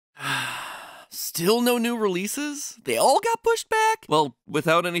Still no new releases? They all got pushed back? Well,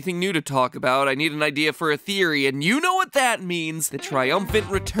 without anything new to talk about, I need an idea for a theory, and you know what that means. The triumphant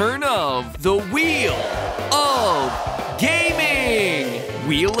return of the Wheel of Gaming!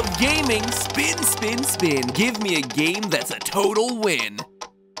 Wheel of Gaming, spin, spin, spin. Give me a game that's a total win.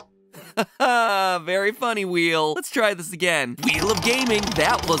 Very funny, Wheel. Let's try this again. Wheel of Gaming,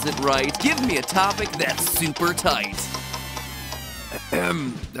 that wasn't right. Give me a topic that's super tight.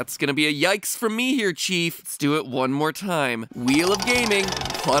 That's gonna be a yikes from me here, Chief. Let's do it one more time. Wheel of Gaming,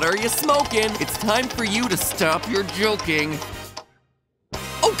 what are you smoking? It's time for you to stop your joking.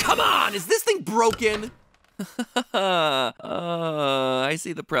 Oh, come on! Is this thing broken? I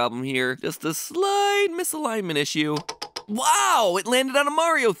see the problem here. Just a slight misalignment issue. Wow, it landed on a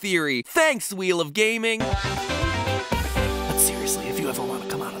Mario theory. Thanks, Wheel of Gaming. But seriously, if you ever want to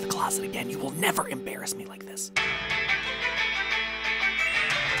come out of the closet again, you will never embarrass me like this.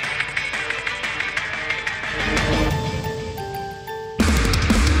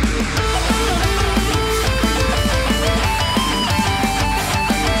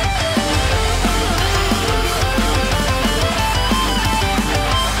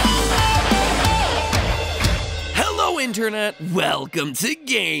 Internet, welcome to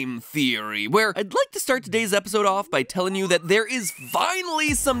Game Theory, where I'd like to start today's episode off by telling you that there is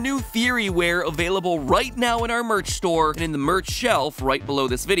finally some new theory wear available right now in our merch store and in the merch shelf right below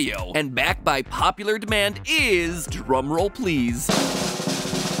this video. And backed by popular demand is, drumroll please,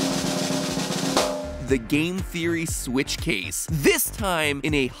 the Game Theory Switch case, this time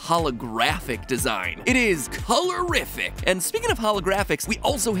in a holographic design. It is colorific. And speaking of holographics, we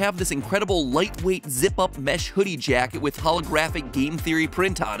also have this incredible lightweight zip-up mesh hoodie jacket with holographic Game Theory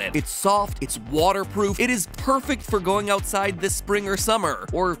print on it. It's soft, it's waterproof, it is perfect for going outside this spring or summer,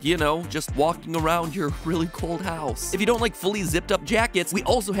 or, you know, just walking around your really cold house. If you don't like fully zipped up jackets, we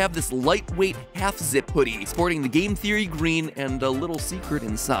also have this lightweight half-zip hoodie, sporting the Game Theory green and a little secret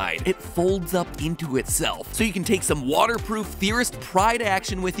inside. It folds up into itself, so you can take some waterproof Theorist pride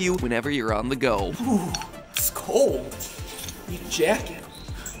action with you whenever you're on the go. Ooh, it's cold. I need a jacket.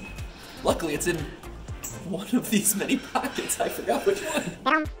 Luckily, it's in one of these many pockets. I forgot which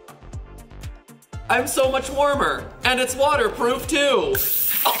one. I'm so much warmer, and it's waterproof too.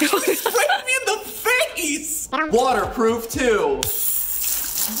 Oh, it sprayed me in the face. Waterproof too.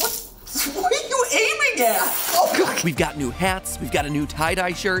 What are you aiming at? Oh, God. We've got new hats, we've got a new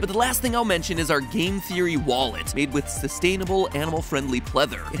tie-dye shirt, but the last thing I'll mention is our Game Theory wallet, made with sustainable, animal-friendly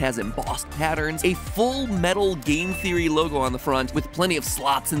pleather. It has embossed patterns, a full metal Game Theory logo on the front, with plenty of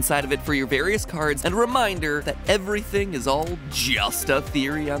slots inside of it for your various cards, and a reminder that everything is all just a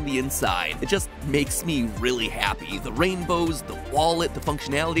theory on the inside. It just makes me really happy. The rainbows, the wallet, the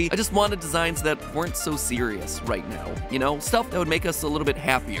functionality. I just wanted designs that weren't so serious right now. You know, stuff that would make us a little bit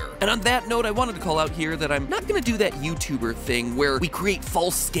happier. And on that note, I wanted to call out here that I'm not gonna do that YouTuber thing where we create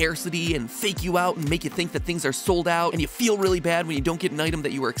false scarcity and fake you out and make you think that things are sold out and you feel really bad when you don't get an item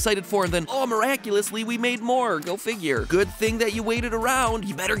that you were excited for and then, oh, miraculously, we made more. Go figure. Good thing that you waited around.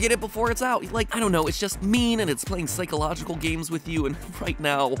 You better get it before it's out. Like, I don't know, it's just mean and it's playing psychological games with you, and right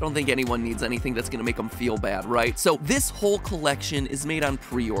now, I don't think anyone needs anything that's gonna make them feel bad, right? So this whole collection is made on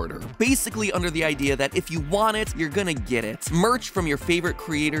pre-order, basically under the idea that if you want it, you're gonna get it. Merch from your favorite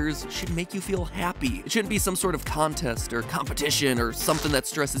creators should make you feel happy. It shouldn't be some sort of contest or competition or something that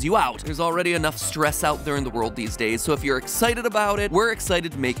stresses you out. There's already enough stress out there in the world these days, so if you're excited about it, we're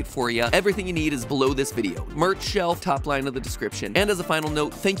excited to make it for you. Everything you need is below this video. Merch shelf, top line of the description. And as a final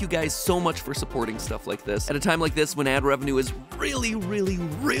note, thank you guys so much for supporting stuff like this. At a time like this, when ad revenue is really, really,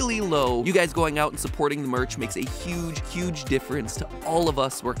 really low, you guys going out and supporting the merch makes a huge, huge difference to all of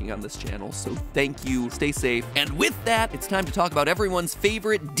us working on this channel, so thank you, stay safe. And with that, it's time to talk about everyone's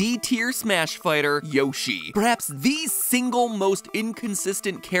favorite D-tier Smash fighter, Yoshi. Perhaps the single most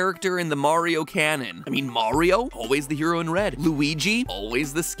inconsistent character in the Mario canon. I mean, Mario, always the hero in red. Luigi,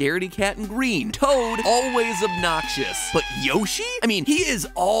 always the scaredy cat in green. Toad, always obnoxious. But Yoshi? I mean, he is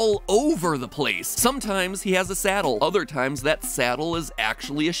all over the place. Sometimes he has a saddle. Other times that saddle is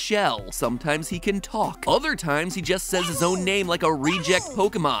actually a shell. Sometimes he can talk. Other times he just says his own name like a reject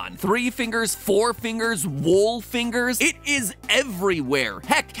Pokemon. 3 fingers, 4 fingers, wool fingers. It is everywhere.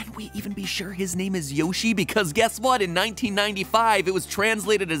 Heck, can we even be sure his name is Yoshi? Because guess what? In 1995, it was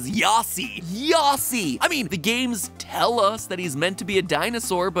translated as Yosi. Yosi! I mean, the games tell us that he's meant to be a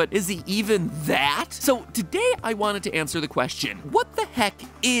dinosaur, but is he even that? So today I wanted to answer the question, what the heck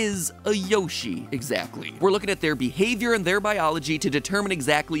is a Yoshi exactly? We're looking at their behavior and their biology to determine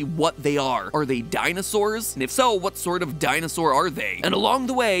exactly what they are. Are they dinosaurs? And if so, what sort of dinosaur are they? And along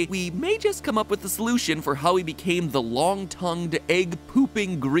the way, we may just come up with a solution for how he became the long-tongued,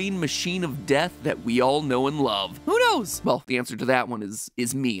 egg-pooping green green machine of death that we all know and love? Who knows? Well, the answer to that one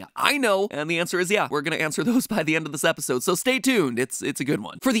is me. I know, and the answer is yeah. We're gonna answer those by the end of this episode, so stay tuned. It's a good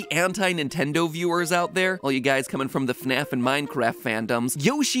one. For the anti-Nintendo viewers out there, all you guys coming from the FNAF and Minecraft fandoms,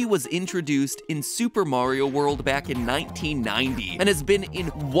 Yoshi was introduced in Super Mario World back in 1990 and has been in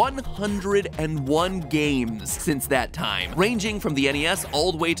 101 games since that time, ranging from the NES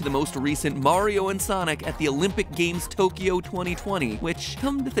all the way to the most recent Mario and Sonic at the Olympic Games Tokyo 2020, which,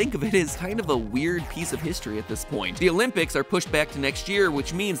 come to think of it, is kind of a weird piece of history at this point. The Olympics are pushed back to next year,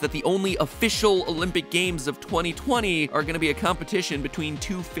 which means that the only official Olympic Games of 2020 are going to be a competition between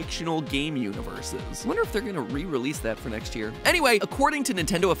two fictional game universes. I wonder if they're going to re-release that for next year. Anyway, according to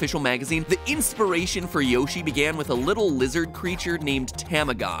Nintendo Official Magazine, the inspiration for Yoshi began with a little lizard creature named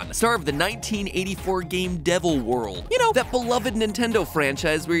Tamagon, star of the 1984 game Devil World. You know, that beloved Nintendo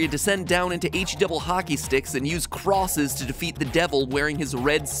franchise where you descend down into H-double hockey sticks and use crosses to defeat the devil wearing his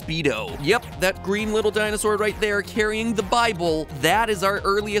red Speedo. Yep, that green little dinosaur right there carrying the Bible, that is our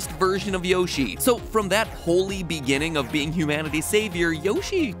earliest version of Yoshi. So from that holy beginning of being humanity's savior,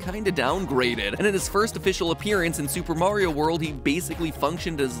 Yoshi kinda downgraded, and in his first official appearance in Super Mario World, he basically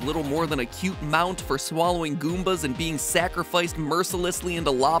functioned as little more than a cute mount for swallowing Goombas and being sacrificed mercilessly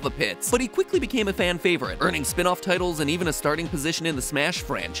into lava pits. But he quickly became a fan favorite, earning spin-off titles and even a starting position in the Smash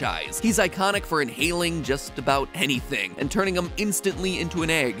franchise. He's iconic for inhaling just about anything and turning them instantly into an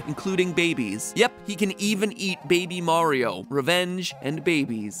egg, including babies. Yep, he can even eat Baby Mario. Revenge and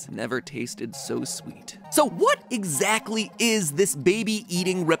babies never tasted so sweet. So what exactly is this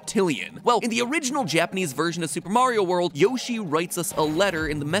baby-eating reptilian? Well, in the original Japanese version of Super Mario World, Yoshi writes us a letter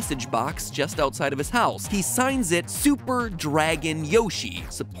in the message box just outside of his house. He signs it Super Dragon Yoshi.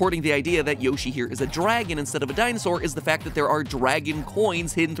 Supporting the idea that Yoshi here is a dragon instead of a dinosaur is the fact that there are dragon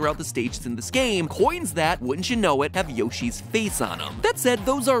coins hidden throughout the stages in this game. Coins that, wouldn't you know it, have Yoshi's face on them. That said,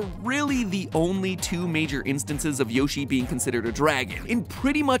 those are really the only two major instances of Yoshi being considered a dragon. In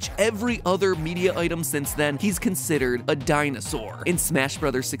pretty much every other media item since then, he's considered a dinosaur. In Smash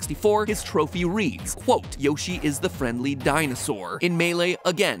Bros. 64, his trophy reads, quote, Yoshi is the friendly dinosaur. In Melee,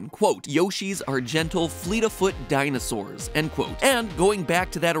 again, quote, Yoshis are gentle, fleet-of-foot dinosaurs, end quote. And going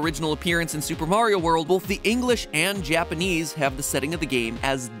back to that original appearance in Super Mario World, both the English and Japanese have the setting of the game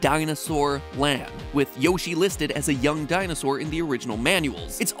as Dinosaur Land, with Yoshi listed as a young dinosaur in the original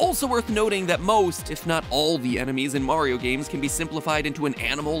manuals. It's also worth noting that most, if not all, the enemies in Mario games can be simplified into an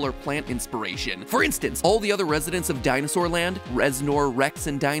animal or plant inspiration. For instance, all the other residents of Dinosaur Land, Reznor, Rex,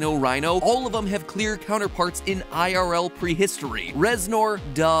 and Dino Rhino, all of them have clear counterparts in IRL prehistory. Reznor,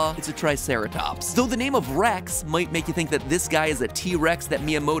 duh, it's a Triceratops. Though the name of Rex might make you think that this guy is a T-Rex that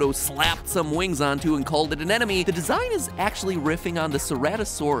Miyamoto slapped some wings onto and called it an enemy, the design is actually riffing on the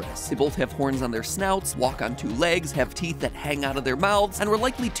Ceratosaurus. They both have horns on their snouts, walk on two legs, have teeth that hang out of their mouths, and were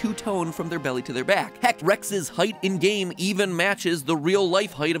likely two-toned from their belly to their back. Heck, Rex's height in-game even matches the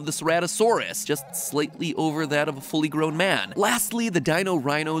real-life height of the Ceratosaurus, just slightly over that of a fully grown man. Lastly, the Dino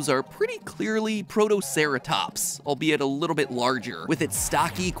Rhinos are pretty clearly Protoceratops, albeit a little bit larger, with its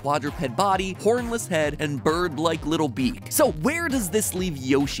stocky quadruped body, hornless head, and bird-like little beak. So where does this leave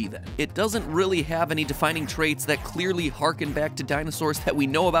Yoshi then? It doesn't really have any defining traits that clearly harken back to dinosaurs that we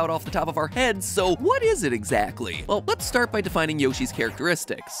know about off the top of our heads, so what is it exactly? Well, let's start by defining Yoshi's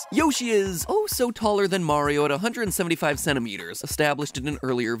characteristics. Yoshi is oh so taller than Mario at 175 centimeters, established in an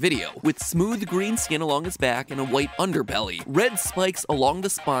earlier video, with smooth green skin along his back and a white underbelly, red spikes along the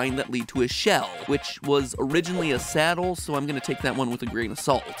spine that lead to his shell, which was originally a saddle, so I'm gonna take that one with a grain of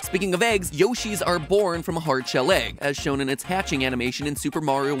salt. Speaking of eggs, Yoshis are born from a hard shell egg, as shown in its hatching animation in Super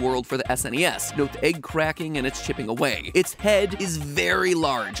Mario World for the SNES. Note the egg cracking and it's chipping away. Its head is very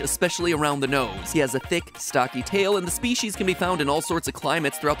large, especially around the nose. He has a thick, stocky tail, and the species can be found in all sorts of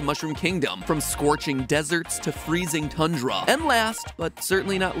climates throughout the Mushroom Kingdom, from scorching deserts to freezing tundra. And last, but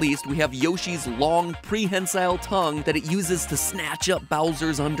certainly not least, we have Yoshi's long, prehensile tongue that it uses to snatch up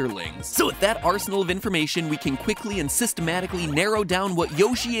Bowser's underlings. So with that arsenal of information, we can quickly and systematically narrow down what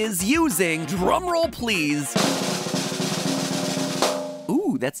Yoshi is using. Drumroll, please.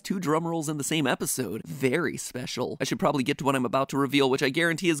 Ooh, that's 2 drum rolls in the same episode. Very special. I should probably get to what I'm about to reveal, which I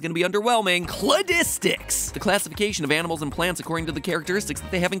guarantee is going to be underwhelming. Cladistics! The classification of animals and plants according to the characteristics that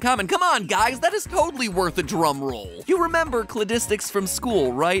they have in common. Come on, guys, that is totally worth a drum roll. You remember cladistics from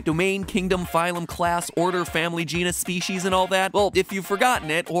school, right? Domain, kingdom, phylum, class, order, family, genus, species, and all that? Well, if you've forgotten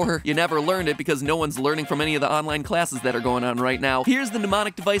it, or you never learned it because no one's learning from any of the online classes that are going on right now, here's the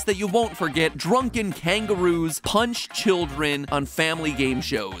mnemonic device that you won't forget. Drunken kangaroos punch children on family game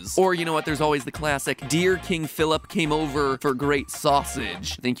shows. Or you know what, there's always the classic, Dear King Philip came over for great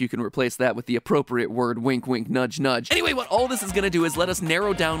sausage. I think you can replace that with the appropriate word, wink wink nudge nudge. Anyway, what all this is gonna do is let us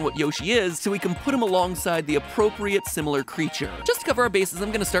narrow down what Yoshi is so we can put him alongside the appropriate similar creature. Just to cover our bases,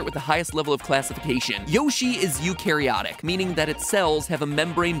 I'm gonna start with the highest level of classification. Yoshi is eukaryotic, meaning that its cells have a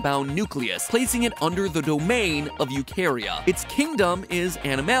membrane-bound nucleus, placing it under the domain of eukarya. Its kingdom is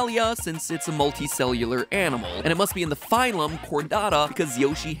Animalia, since it's a multicellular animal, and it must be in the phylum Chordata because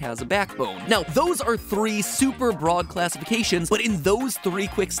Yoshi has a backbone. Now, those are three super broad classifications, but in those three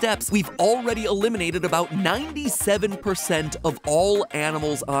quick steps, we've already eliminated about 97% of all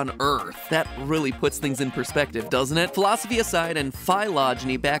animals on Earth. That really puts things in perspective, doesn't it? Philosophy aside and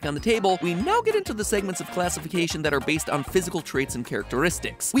phylogeny back on the table, we now get into the segments of classification that are based on physical traits and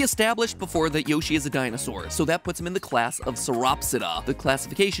characteristics. We established before that Yoshi is a dinosaur, so that puts him in the class of Sauropsida, the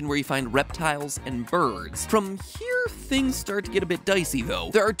classification where you find reptiles and birds. From here, things start to get a bit dicey though.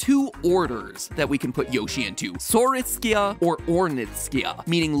 There are two orders that we can put Yoshi into, Sauriskia or Ornithskia,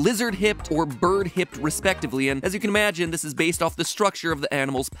 meaning lizard-hipped or bird-hipped respectively, and as you can imagine, this is based off the structure of the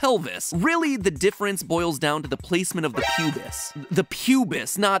animal's pelvis. Really, the difference boils down to the placement of the pubis. The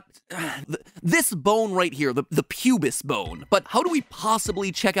pubis, not this bone right here, the pubis bone. But how do we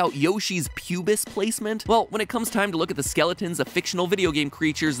possibly check out Yoshi's pubis placement? Well, when it comes time to look at the skeletons of fictional video game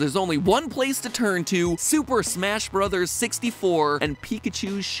creatures, there's only one place to turn to: Super Smash Bros. 64 and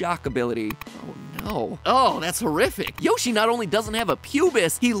Pikachu's shock ability. Oh no. Oh, that's horrific. Yoshi not only doesn't have a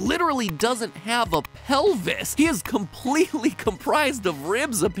pubis, he literally doesn't have a pelvis. He is completely comprised of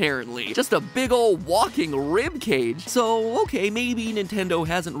ribs, apparently. Just a big old walking rib cage. So, okay, maybe Nintendo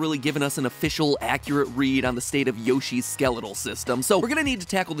hasn't really given us an official, accurate read on the state of Yoshi's skeletal system, so we're gonna need to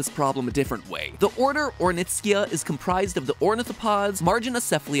tackle this problem a different way. The order Ornithskia is comprised of the ornithopods,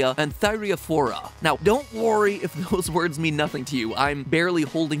 Marginocephalia, and Thyreophora. Now, don't worry if those words mean nothing to you. I'm barely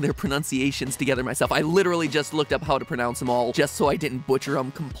holding their pronunciations together myself. I literally just looked up how to pronounce them all just so I didn't butcher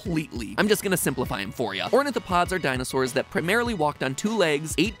them completely. I'm just gonna simplify them for you. Ornithopods are dinosaurs that primarily walked on two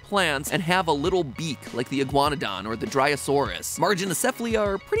legs, ate plants, and have a little beak like the iguanodon or the Dryosaurus. Marginocephalia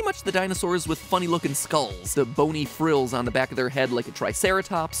are pretty much the dinosaurs with funny looking skulls, the bony frills on the back of their head like a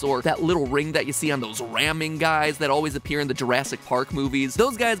triceratops, or that little ring that you see on those ramming guys that always appear in the Jurassic Park movies.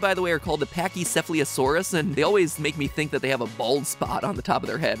 Those guys, by the way, are called the Pachycephalosaurus, and they always make me think that they have a bald spot on the top of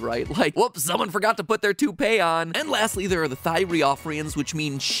their head, right? Like, whoops, someone forgot to put their toupee on. And lastly, there are the Thyreophorians, which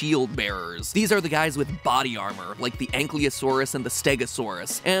mean shield bearers. These are the guys with body armor, like the Ankylosaurus and the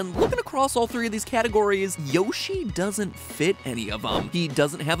Stegosaurus. And looking across all three of these categories, Yoshi doesn't fit any of them. He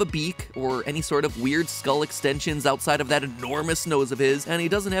doesn't have a beak or any sort of weird skull extensions outside of that enormous nose of his, and he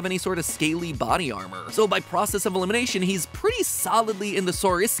doesn't have any sort of scaly body armor. So by process of elimination, he's pretty solidly in the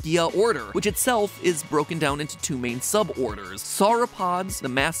Sauriskia order, which itself is broken down into two main suborders. Sauropods, the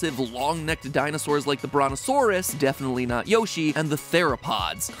massive long-necked dinosaurs like the Brontosaurus, definitely not Yoshi, and the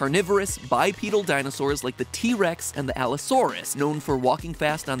Theropods, carnivorous bipedal dinosaurs like the T-Rex and the Allosaurus, known for walking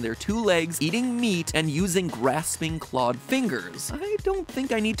fast on their two legs, eating meat, and using grasping clawed fingers. I don't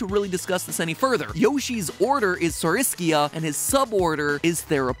think I need to really discuss this any further. Yoshi's order is Sauriskia, and his suborder is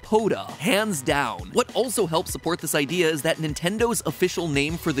Theropoda, hands down. What also helps support this idea is that Nintendo's official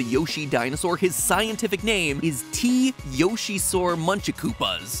name for the Yoshi dinosaur, his scientific name, is T. Yoshisaur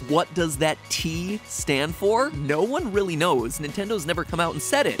Munchakoopas. What does that T stand for? No one really knows. Nintendo's never come out and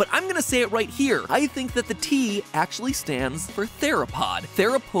said it, but I'm gonna say it right here. I think that the T actually stands for theropod.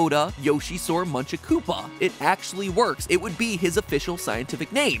 Theropoda Yoshisaur Munchakoopa. It actually works. It would be his official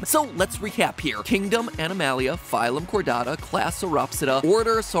scientific name. So let's recap here. Kingdom Animalia, phylum Chordata, class Sauropsida,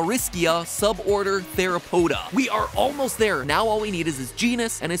 order Sauriskia, suborder Theropoda. We are almost there. Now all we need is his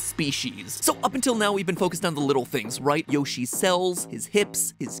genus and his species. So up until now we've been focused on the little things, right? Yoshi's cells, his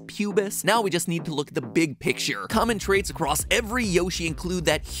hips, his pubis. Now we just need to look at the big picture. Common traits across every Yoshi include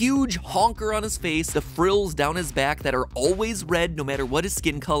that huge honker on his face, the frills down his back that are always red no matter what his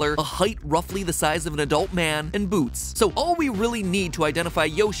skin color, a height roughly the size of an adult man, and boots. So all we really need to identify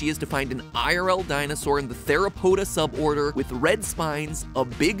Yoshi is to find an IRL dinosaur in the Theropoda suborder with red spines, a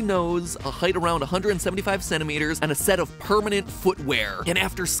big nose, a height around 175 centimeters, and a set of permanent footwear. And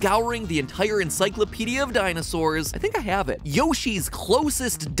after scouring the entire encyclopedia of dinosaurs, I think I have it. Yoshi's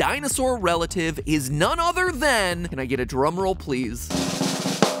closest dinosaur relative is none other than, can I get a drum roll please?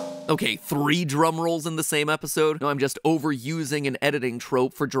 Okay, 3 drum rolls in the same episode? No, I'm just overusing an editing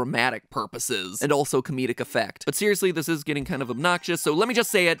trope for dramatic purposes, and also comedic effect. But seriously, this is getting kind of obnoxious, so let me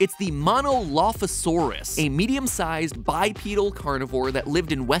just say it. It's the Monolophosaurus, a medium-sized bipedal carnivore that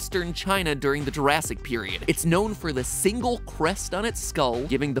lived in western China during the Jurassic period. It's known for the single crest on its skull,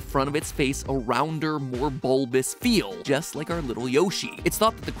 giving the front of its face a rounder, more bulbous feel, just like our little Yoshi. It's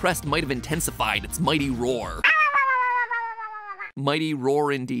thought that the crest might have intensified its mighty roar. Mighty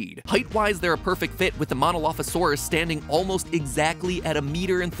roar indeed. Height-wise, they're a perfect fit, with the Monolophosaurus standing almost exactly at 1.75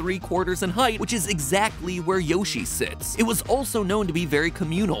 meters in height, which is exactly where Yoshi sits. It was also known to be very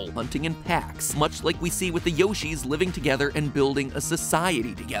communal, hunting in packs, much like we see with the Yoshis living together and building a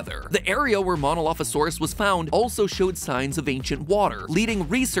society together. The area where Monolophosaurus was found also showed signs of ancient water, leading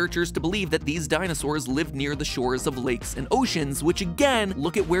researchers to believe that these dinosaurs lived near the shores of lakes and oceans, which again,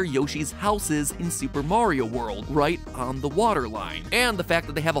 look at where Yoshi's house is in Super Mario World, right on the waterline. And the fact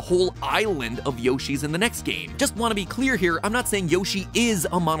that they have a whole island of Yoshis in the next game. Just want to be clear here, I'm not saying Yoshi is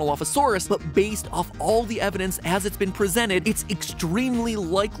a Monolophosaurus, but based off all the evidence as it's been presented, it's extremely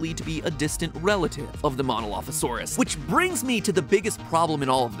likely to be a distant relative of the Monolophosaurus. Which brings me to the biggest problem in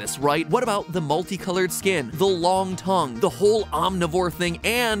all of this, right? What about the multicolored skin, the long tongue, the whole omnivore thing,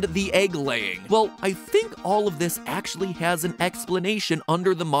 and the egg laying? Well, I think all of this actually has an explanation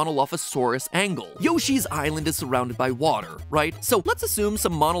under the Monolophosaurus angle. Yoshi's island is surrounded by water, right? So let's assume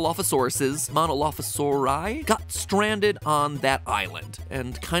some Monolophosauri, got stranded on that island.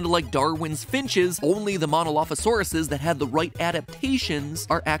 And kind of like Darwin's finches, only the Monolophosauruses that had the right adaptations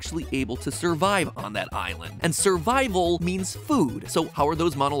are actually able to survive on that island. And survival means food. So how are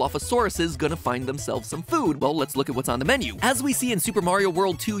those Monolophosauruses gonna find themselves some food? Well, let's look at what's on the menu. As we see in Super Mario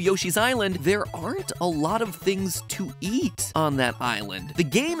World 2 Yoshi's Island, there aren't a lot of things to eat on that island. The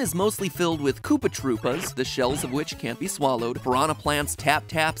game is mostly filled with Koopa Troopas, the shells of which can't be swallowed, piranha plants,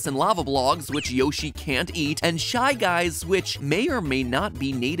 tap-taps, and lava blogs, which Yoshi can't eat, and Shy Guys, which may or may not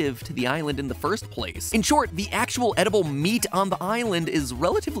be native to the island in the first place. In short, the actual edible meat on the island is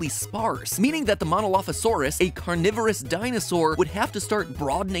relatively sparse, meaning that the Monolophosaurus, a carnivorous dinosaur, would have to start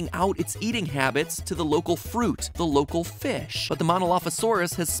broadening out its eating habits to the local fruit, the local fish. But the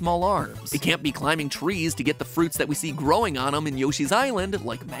Monolophosaurus has small arms. It can't be climbing trees to get the fruits that we see growing on them in Yoshi's Island,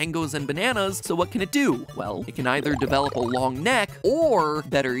 like mangoes and bananas, so what can it do? Well, it can either develop a long neck, or,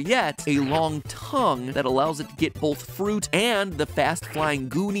 better yet, a long tongue that allows it to get both fruit and the fast-flying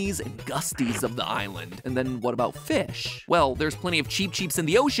goonies and gusties of the island. And then what about fish? Well, there's plenty of cheeps in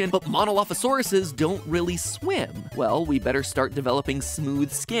the ocean, but Monolophosauruses don't really swim. Well, we better start developing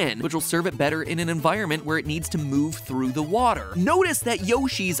smooth skin, which will serve it better in an environment where it needs to move through the water. Notice that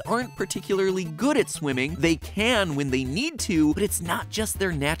Yoshis aren't particularly good at swimming. They can when they need to, but it's not just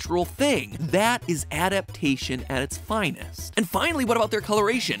their natural thing. That is adaptation at its finest. And finally, what about their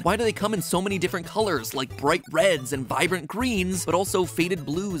coloration? Why do they come in so many different colors, like bright reds and vibrant greens, but also faded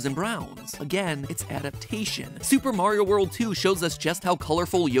blues and browns? Again, it's adaptation. Super Mario World 2 shows us just how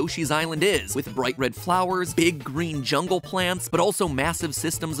colorful Yoshi's Island is, with bright red flowers, big green jungle plants, but also massive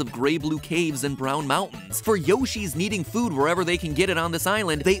systems of gray-blue caves and brown mountains. For Yoshis needing food wherever they can get it on this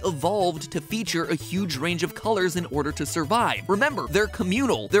island, they evolved to feature a huge range of colors in order to survive. Remember, they're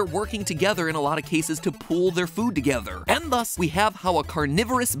communal. They're working together in a lot of cases to pool their food together. And thus, we have how a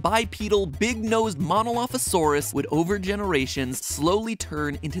carnivorous bipedal big-nosed Monolophosaurus would over generations slowly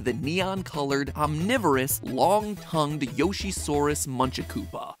turn into the neon-colored omnivorous long-tongued Yoshisaurus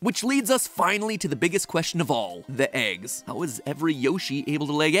Munchakoopa. Which leads us finally to the biggest question of all, the eggs. How is every Yoshi able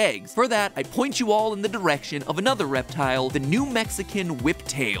to lay eggs? For that, I point you all in the direction of another reptile, the New Mexican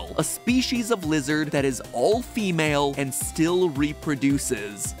whiptail, a species of lizard that is all female and still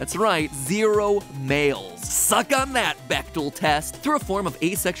reproduces. That's right, 0 males. Suck on that, Bechtel test. Through a form of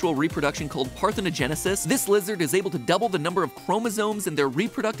asexual reproduction called parthenogenesis, this lizard is able to double the number of chromosomes in their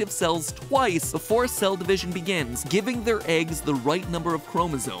reproductive cells twice before cell division begins, giving their eggs the right number of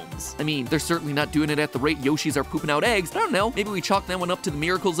chromosomes. I mean, they're certainly not doing it at the rate Yoshis are pooping out eggs. I don't know, maybe we chalk that one up to the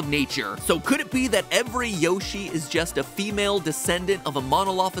miracles of nature. So could it be that every Yoshi is just a female descendant of a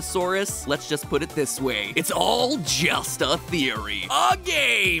Monolophosaurus? Let's just put it this way. It's all just a theory. A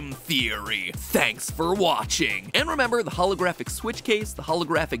game theory. Thanks for watching. And remember, the holographic switch case, the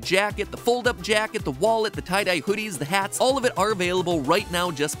holographic jacket, the fold-up jacket, the wallet, the tie-dye hoodies, the hats, all of it are available right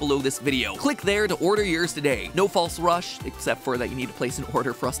now just below this video. Click there to order yours today. No false rush, except for that you need to place an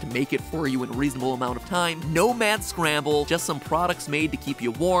order for us to make it for you in a reasonable amount of time. No mad scramble, just some products made to keep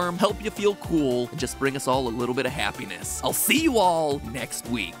you warm, help you feel cool, and just bring us all a little bit of happiness. I'll see you all next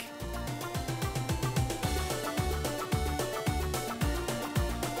week.